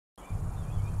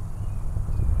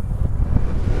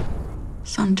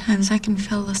Sometimes I can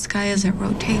feel the sky as it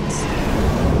rotates.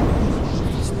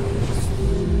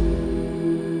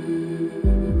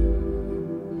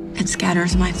 It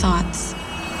scatters my thoughts.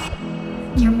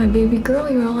 You're my baby girl,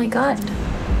 you're all I got.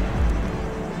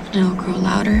 And it'll grow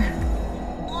louder,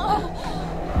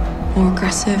 more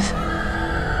aggressive.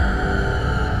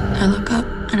 I look up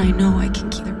and I know I can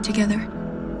keep them together.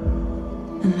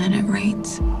 And then it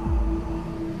rains.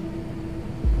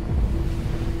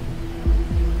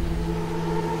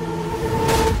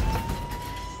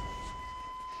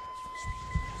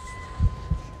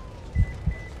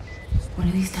 One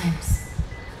of these times,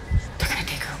 they're gonna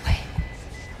take her away.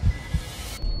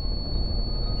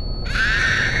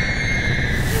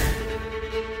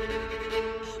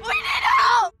 We need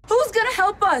help! Who's gonna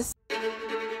help us?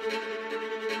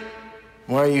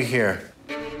 Why are you here?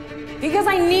 Because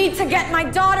I need to get my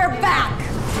daughter back!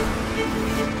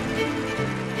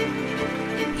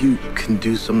 You can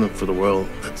do something for the world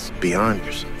that's beyond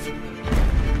yourself.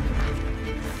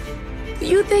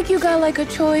 You think you got like a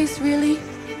choice, really?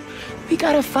 We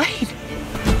gotta fight.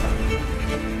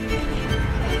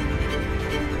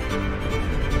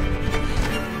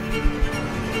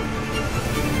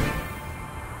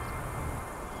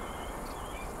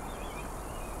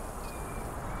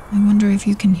 I wonder if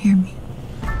you can hear me.